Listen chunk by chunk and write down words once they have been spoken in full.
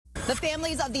The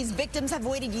families of these victims have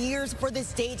waited years for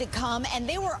this day to come, and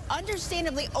they were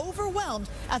understandably overwhelmed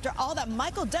after all that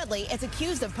Michael Dudley is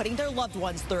accused of putting their loved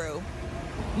ones through.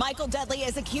 Michael Dudley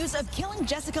is accused of killing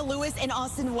Jessica Lewis and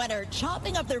Austin Wenner,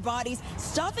 chopping up their bodies,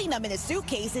 stuffing them into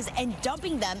suitcases, and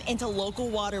dumping them into local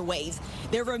waterways.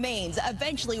 Their remains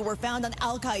eventually were found on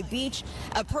Alki Beach.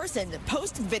 A person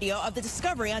posted video of the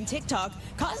discovery on TikTok,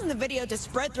 causing the video to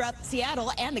spread throughout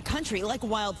Seattle and the country like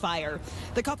wildfire.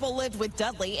 The couple lived with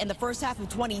Dudley in the first half of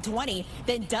 2020.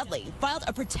 Then Dudley filed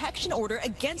a protection order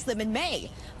against them in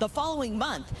May. The following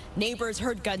month, neighbors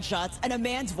heard gunshots and a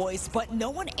man's voice, but no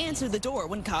one answered the door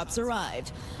when cops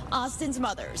arrived. Austin's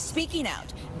mother speaking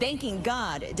out, thanking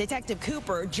God, Detective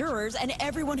Cooper, jurors, and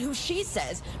everyone who she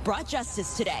says brought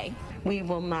justice today. We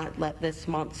will not let this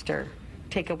monster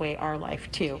take away our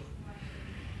life too.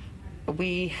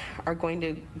 We are going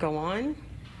to go on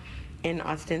in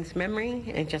Austin's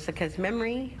memory and Jessica's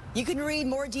memory. You can read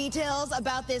more details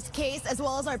about this case as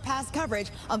well as our past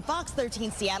coverage on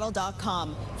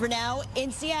fox13seattle.com. For now,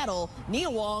 in Seattle, Nia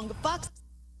Wong, Fox